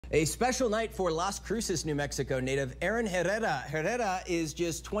A special night for Las Cruces, New Mexico native Aaron Herrra. Herrra is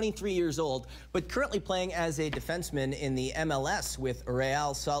just 23 years old, but currently playing as a defenseman in the MLS with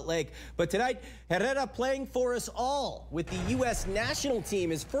Real Salt Lake. But tonight, Herrra playing for us all with the U.S. national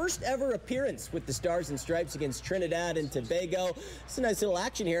team. His first ever appearance with the Stars and Stripes against Trinidad and Tobago. It's a nice little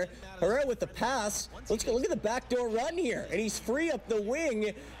action here. Herrra with the pass. Look at the backdoor run here, and he's free up the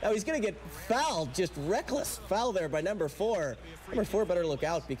wing. Now he's going to get fouled, just reckless foul there by number 4. Number 4 better look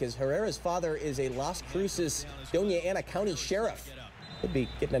out because Herrera's father is a Las Cruces, Doña Ana County sheriff. Could be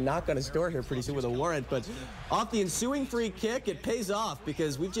getting a knock on his door here pretty soon with a warrant, but off the ensuing free kick, it pays off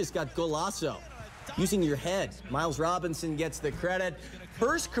because we've just got golazo. Using your head, Miles Robinson gets the credit.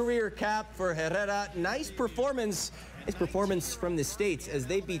 First career cap for Herrera. Nice performance from the States as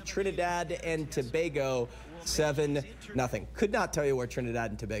they beat Trinidad and Tobago 7-0. Could not tell you where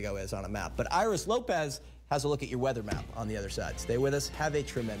Trinidad and Tobago is on a map, but Iris Lopez has a look at your weather map on the other side. Stay with us. Have a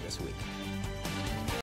tremendous week.